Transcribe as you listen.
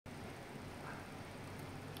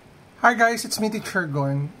Hi guys, it's me Teacher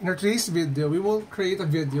Gon. In our today's video, we will create a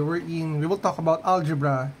video wherein we will talk about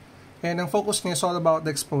algebra, and ang focus niya is all about the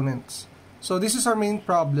exponents. So this is our main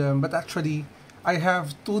problem, but actually I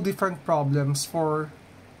have two different problems for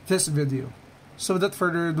this video. So without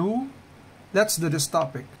further ado, let's do this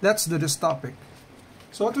topic.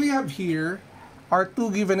 So what we have here are two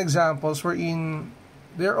given examples wherein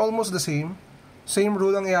they're almost the same. Same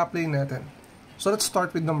rule ang i-apply natin. So let's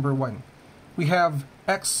start with number 1. We have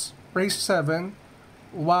x raised to 7,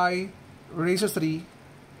 y raised to 3,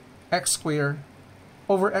 x squared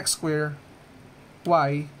over x squared,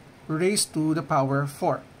 y raised to the power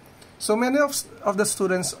 4. So many of the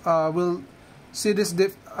students will see this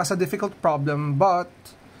as a difficult problem, but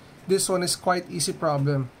this one is quite easy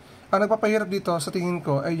problem. Ang nagpapahirap dito sa tingin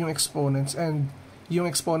ko ay yung exponents and yung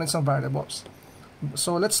exponents ng variables.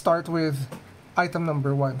 So let's start with item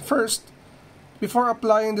number 1. First, before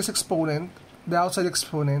applying this exponent, the outside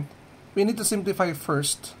exponent, we need to simplify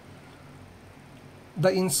first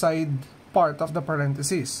the inside part of the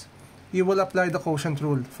parentheses. You will apply the quotient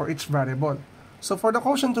rule for each variable. So for the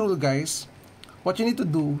quotient rule, guys, what you need to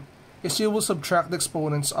do is you will subtract the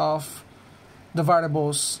exponents of the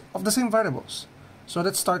variables of the same variables. So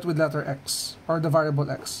let's start with letter x, or the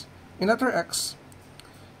variable x. In letter x,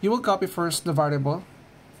 you will copy first the variable,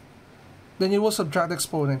 then you will subtract the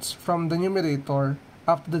exponents from the numerator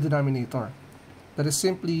up to the denominator. That is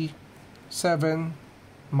simply 7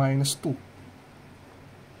 minus 2.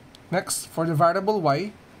 Next, for the variable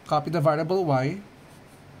y, copy the variable y,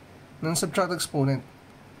 then subtract the exponent.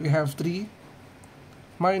 We have 3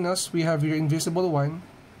 minus, we have your invisible 1,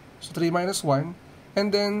 so 3 minus 1,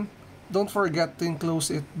 and then don't forget to enclose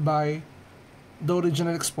it by the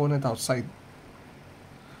original exponent outside.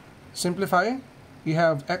 Simplify, we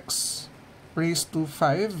have x raised to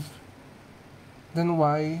 5, then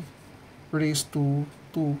y raised to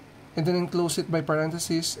 2, and then enclose it by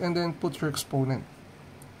parentheses, and then put your exponent.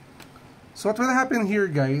 So what will happen here,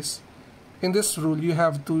 guys, in this rule, you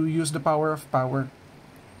have to use the power of power.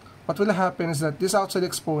 What will happen is that this outside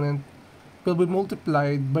exponent will be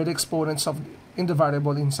multiplied by the exponents in the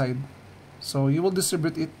variable inside. So you will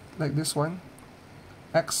distribute it like this one.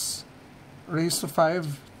 X raised to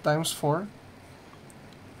 5 times 4,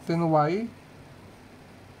 then y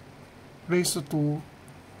raised to 2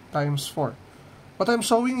 times 4. What I'm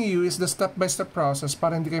showing you is the step-by-step process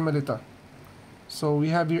para hindi kayo malito. So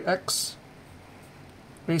we have your x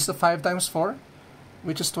raised to 5 times 4,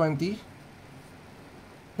 which is 20.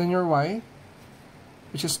 Then your y,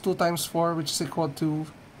 which is 2 times 4, which is equal to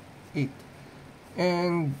 8.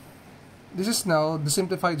 And this is now the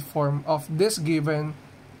simplified form of this given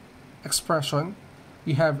expression.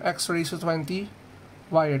 You have x raised to 20,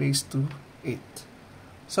 y raised to 8.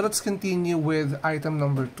 So let's continue with item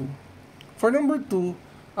number 2. For number 2,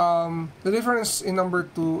 the difference in number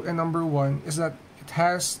 2 and number 1 is that it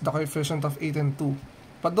has the coefficient of 8 and 2.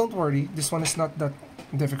 But don't worry, this one is not that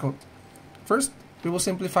difficult. First, we will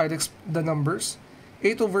simplify the numbers.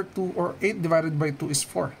 8 over 2, or 8 divided by 2 is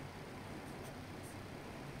 4.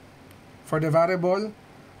 For the variable,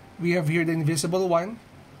 we have here the invisible 1.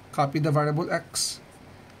 Copy the variable x.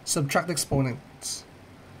 Subtract exponents.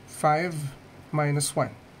 5 minus 1.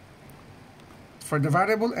 For the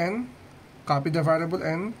variable n, copy the variable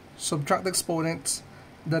n, subtract the exponents,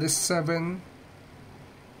 that is 7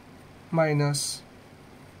 minus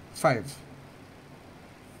 5.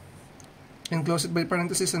 Enclose it by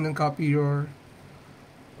parentheses and then copy your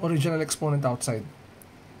original exponent outside.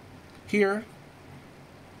 Here,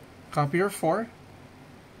 copy your 4,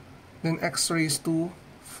 then x raised to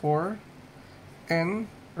 4, n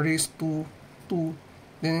raised to 2,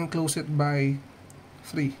 then enclose it by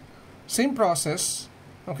 3. Same process,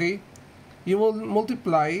 okay? You will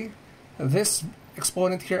multiply this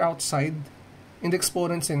exponent here outside in the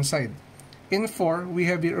exponents inside. In 4, we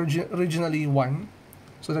have originally 1.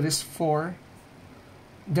 So that is 4.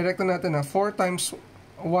 Direct na natin na 4 times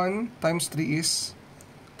 1 times 3 is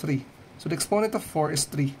 3. So the exponent of 4 is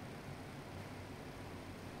 3.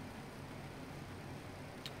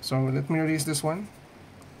 So let me erase this one.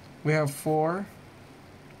 We have 4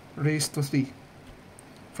 raised to 3.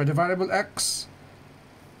 For the variable x,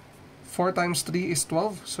 4 times 3 is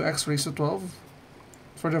 12, so x raised to 12.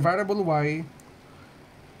 For the variable y,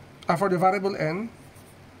 for the variable n,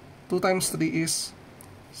 2 times 3 is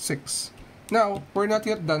 6. Now, we're not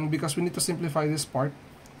yet done because we need to simplify this part.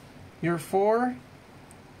 Your 4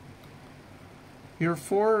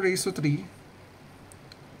 raised to 3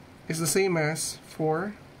 is the same as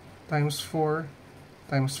 4 times 4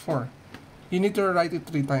 times 4. You need to write it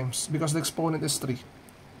 3 times because the exponent is 3.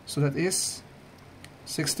 So that is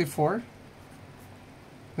 64.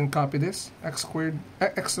 Then copy this, x squared,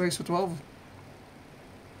 x raised to 12,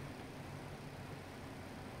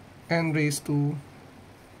 and raised to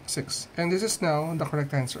 6. And this is now the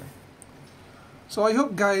correct answer. So I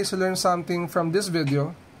hope guys you learned something from this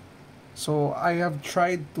video. So I have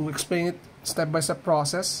tried to explain it step-by-step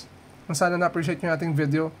process. And sana na-appreciate nyo ating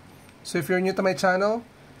video. So if you're new to my channel,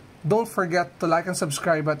 don't forget to like and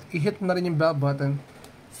subscribe at i-hit na rin yung bell button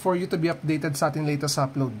for you to be updated sa ating latest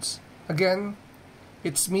uploads. Again,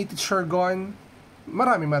 it's me, Teacher Gon.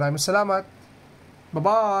 Maraming salamat.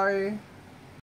 Bye-bye!